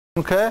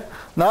Okay,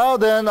 now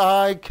then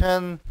I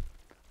can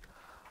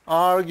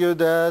argue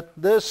that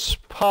this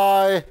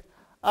pi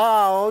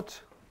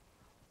out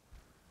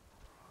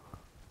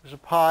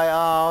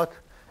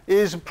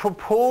is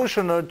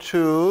proportional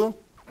to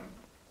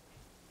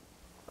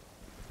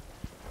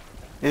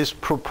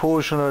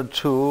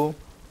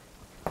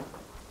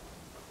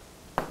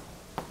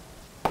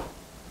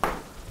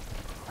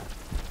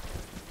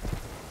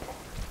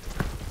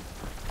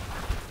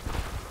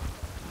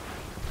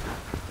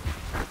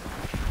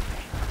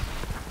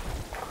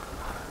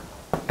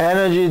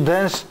energy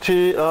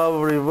density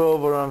of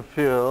reverberant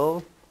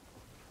field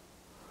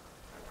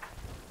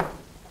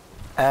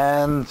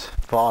and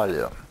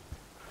volume.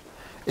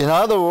 In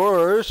other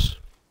words,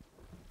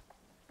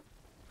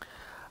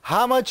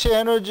 how much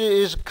energy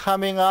is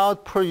coming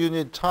out per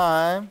unit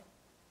time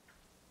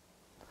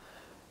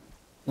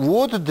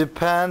would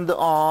depend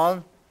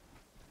on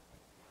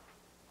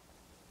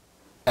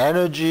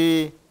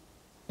energy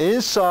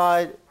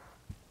inside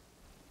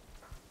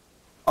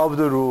of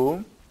the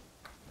room.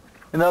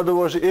 In other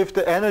words, if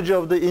the energy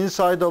of the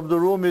inside of the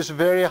room is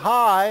very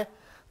high,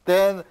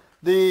 then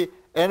the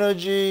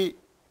energy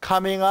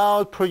coming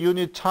out per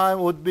unit time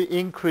would be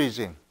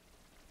increasing.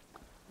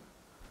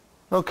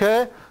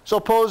 Okay?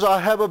 Suppose I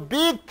have a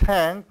big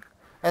tank,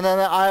 and then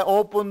I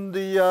open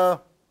the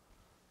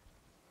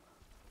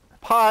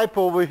pipe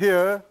over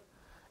here.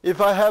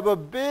 If I have a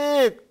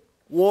big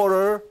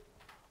water,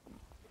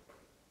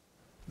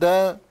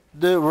 then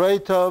the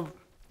rate of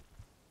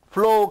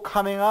flow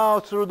coming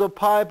out through the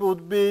pipe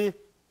would be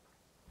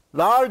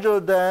larger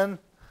than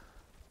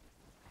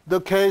the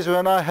case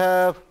when I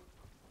have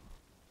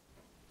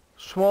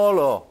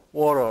smaller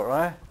water,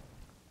 right?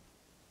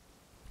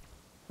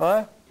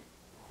 Right?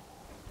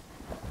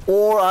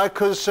 Or I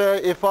could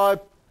say if I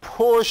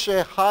push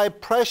a high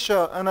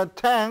pressure in a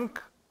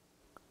tank,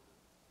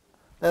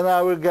 then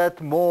I will get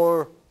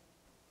more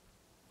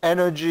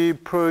energy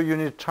per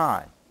unit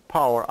time,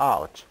 power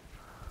out.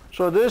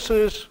 So this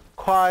is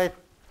quite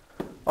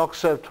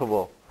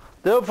acceptable.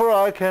 Therefore,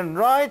 I can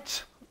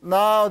write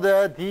now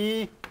that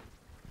D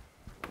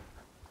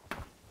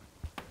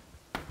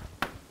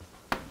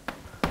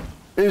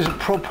is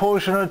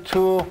proportional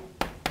to,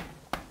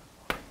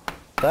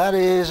 that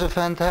is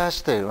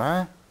fantastic,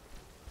 right?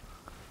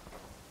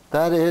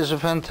 That is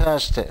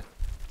fantastic.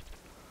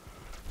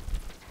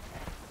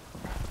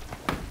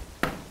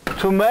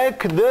 To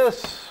make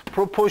this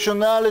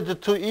proportionality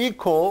to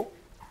equal,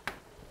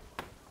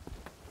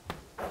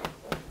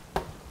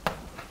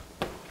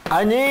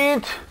 I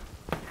need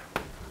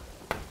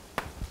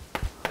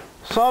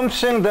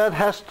something that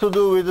has to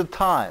do with the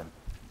time,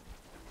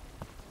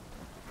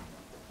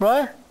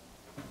 right?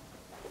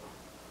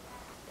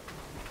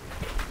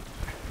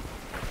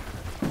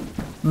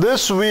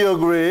 This we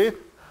agree.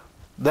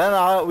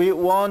 Then we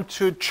want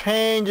to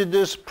change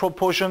this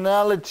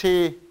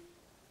proportionality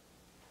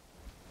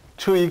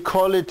to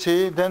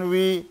equality. Then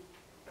we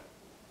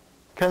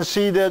can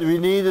see that we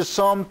need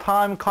some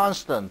time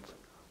constant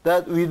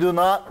that we do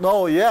not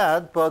know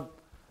yet, but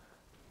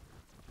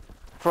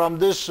from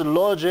this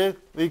logic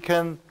we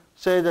can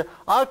say that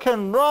I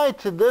can write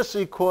this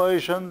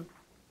equation,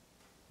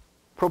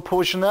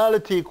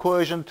 proportionality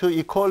equation, to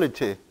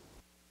equality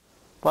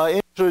by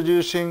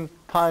introducing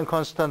time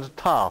constant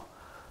tau.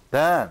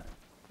 Then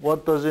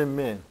what does it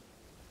mean?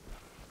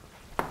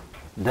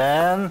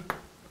 Then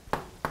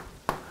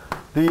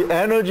the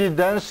energy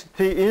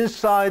density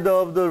inside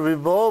of the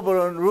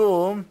reverberant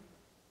room,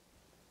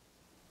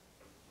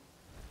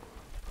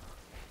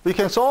 we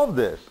can solve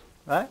this,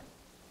 right?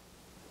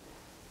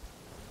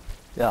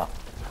 Yeah.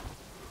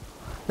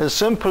 It's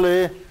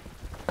simply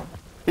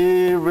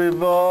E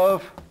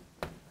reverb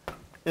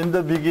in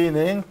the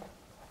beginning,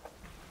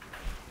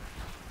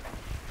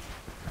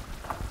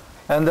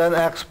 and then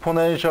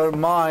exponential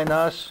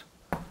minus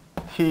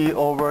T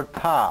over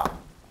tau.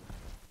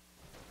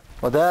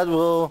 But that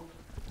will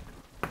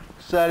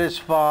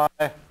satisfy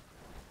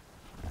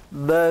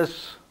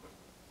this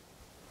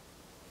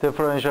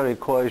differential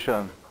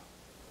equation,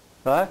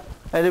 right?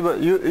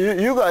 Anybody,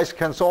 you guys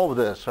can solve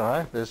this,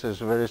 right? This is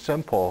very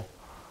simple.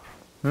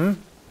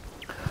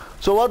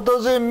 So what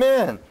does it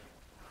mean?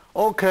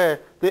 Okay,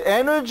 the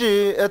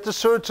energy at a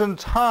certain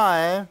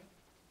time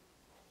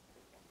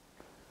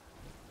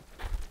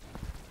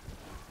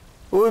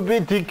will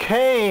be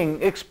decaying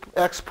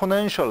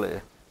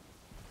exponentially.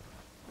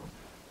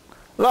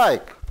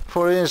 Like,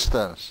 for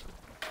instance,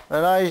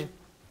 when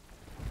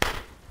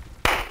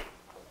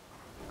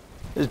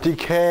it's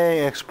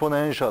decaying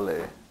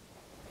exponentially.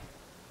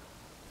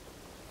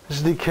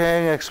 It's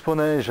decaying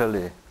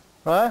exponentially,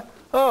 right?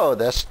 Oh,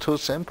 that's too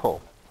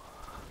simple.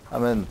 I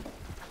mean,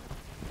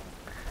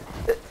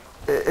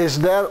 is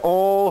that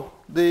all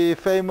the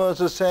famous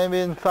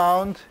Sabin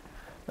found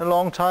a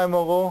long time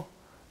ago?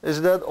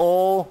 Is that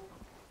all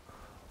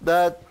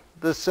that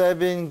the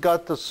Sabin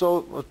got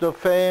the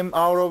fame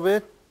out of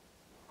it?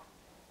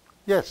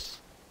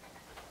 Yes.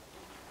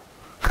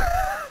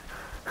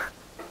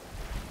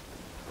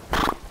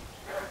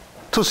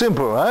 Too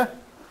simple, right?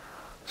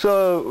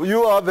 So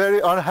you are very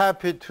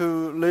unhappy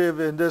to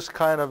live in this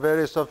kind of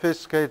very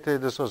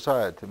sophisticated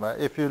society. Right?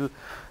 If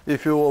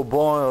you were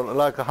born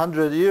like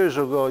 100 years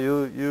ago,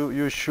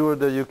 you're sure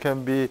that you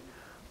can be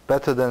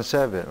better than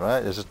 7,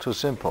 right? It's too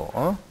simple,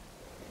 huh?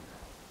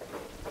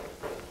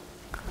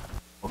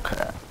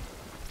 Okay.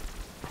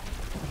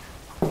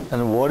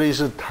 And what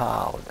is a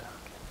Tao then?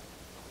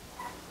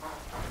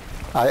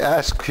 I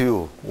ask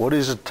you, what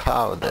is a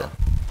Tao then?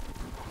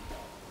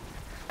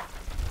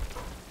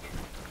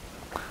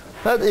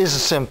 That is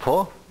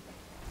simple.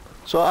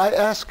 So I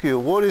ask you,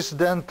 what is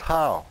then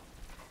Tao?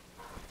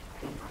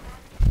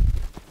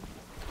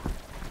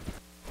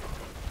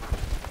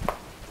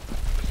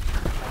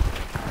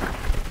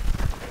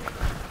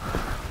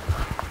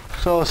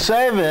 So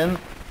 7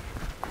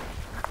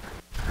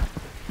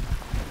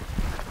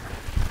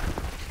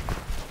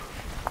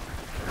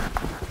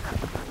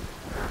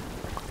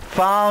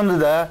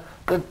 found that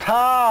the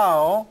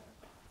Tao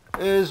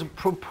is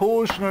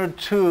proportional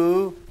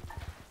to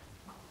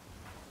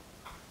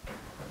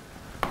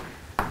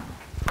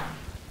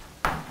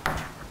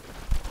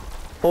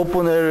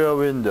open area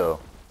window,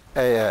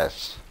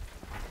 AS.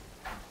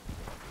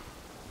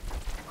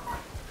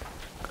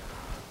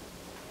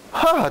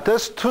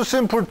 That's too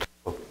simple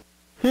too.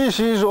 He,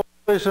 she is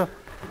always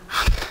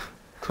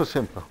too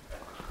simple.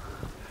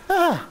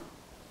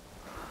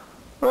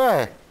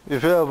 Right.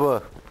 If you have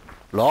a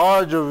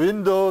larger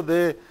window,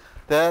 then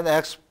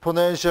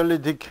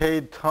exponentially decay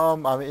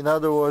term, in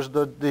other words,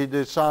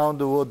 the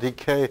sound will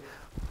decay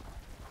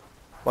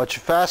much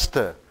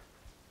faster.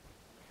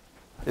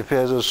 If it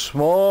has a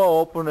small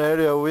open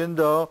area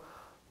window,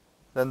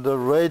 then the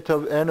rate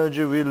of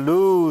energy we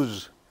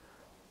lose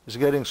is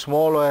getting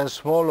smaller and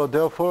smaller.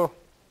 Therefore,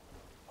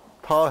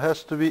 Tau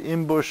has to be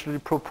inversely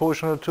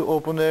proportional to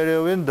open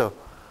area window.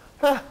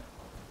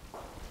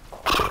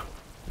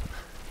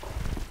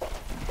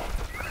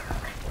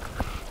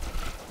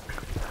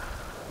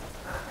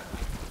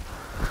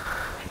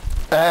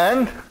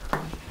 And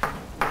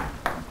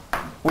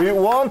we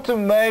want to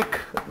make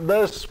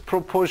this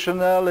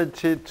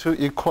proportionality to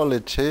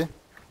equality.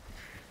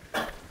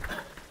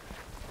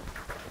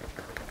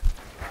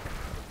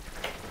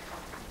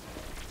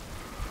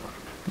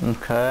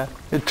 Okay,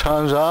 it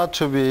turns out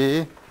to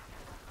be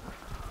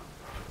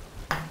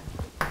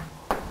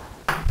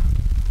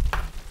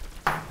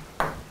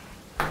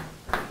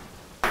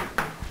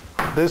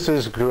this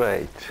is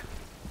great.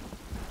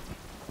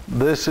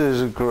 This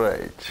is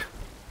great.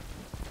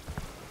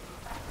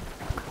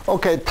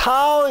 Okay,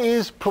 Tau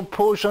is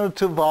proportional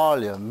to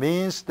volume,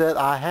 means that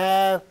I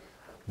have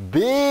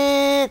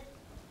big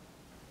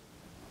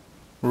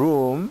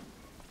room,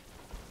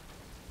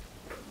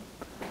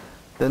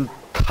 then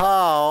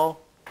Tau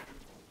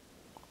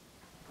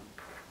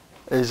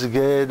is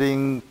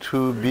getting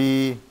to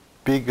be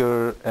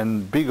bigger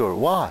and bigger.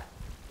 Why?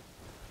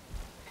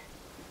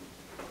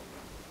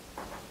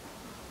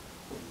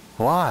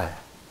 Why?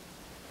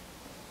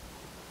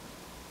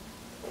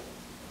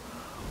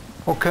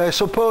 Okay,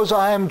 suppose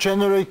I am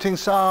generating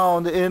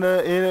sound in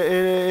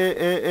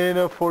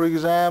a, for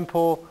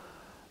example,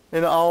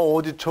 in our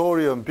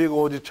auditorium, big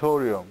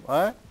auditorium,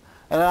 right?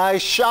 And I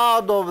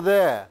shout over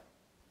there,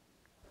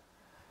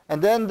 and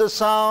then the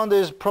sound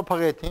is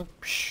propagating,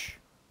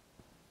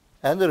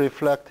 and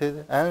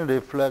reflected,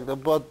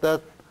 but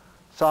that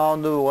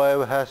sound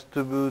wave has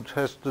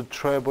to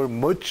travel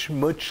much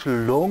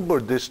longer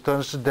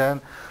distance than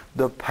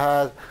the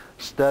path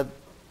that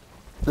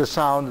the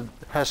sound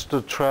has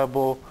to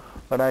travel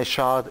when I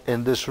shout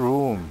in this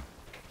room,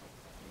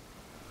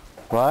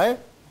 right?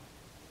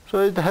 So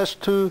it has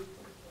to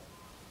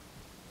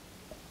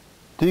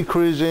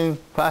decreasing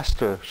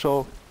faster.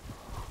 So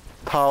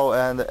Tau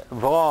and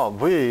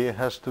V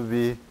has to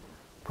be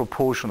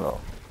proportional.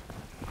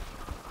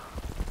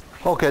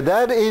 Okay,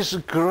 that is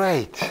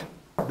great.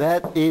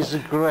 That is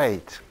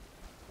great.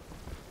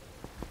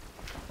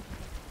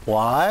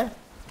 Why?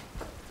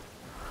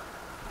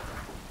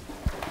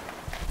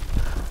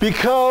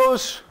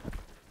 Because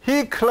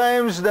he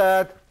claims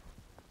that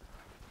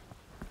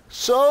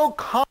so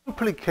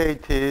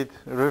complicated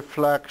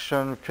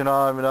reflection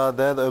phenomena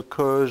that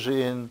occurs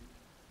in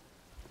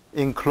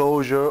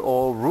enclosure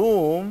or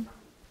room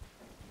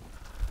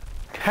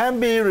can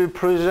be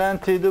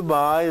represented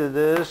by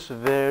this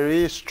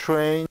very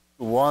strange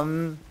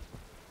one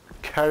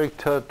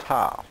character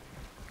Tau.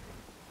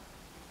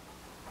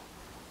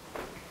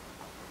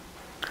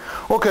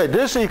 Okay,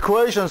 this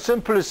equation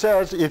simply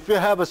says if you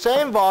have the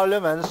same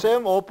volume and the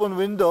same open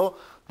window,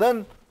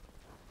 then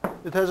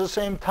it has the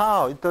same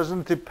Tau. It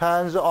doesn't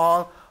depend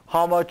on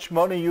how much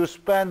money you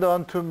spend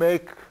on to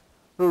make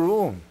the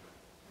room,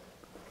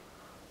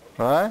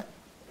 right?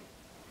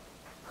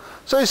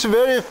 So it's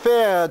very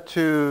fair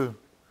to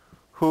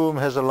whom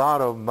has a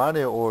lot of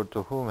money or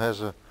to whom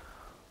has a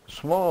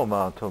small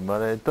amount of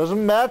money. It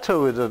doesn't matter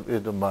with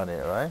the money,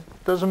 right?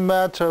 It doesn't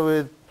matter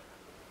with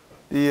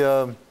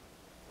the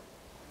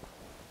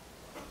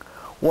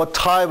what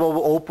type of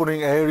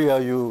opening area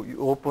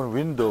open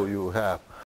window you have.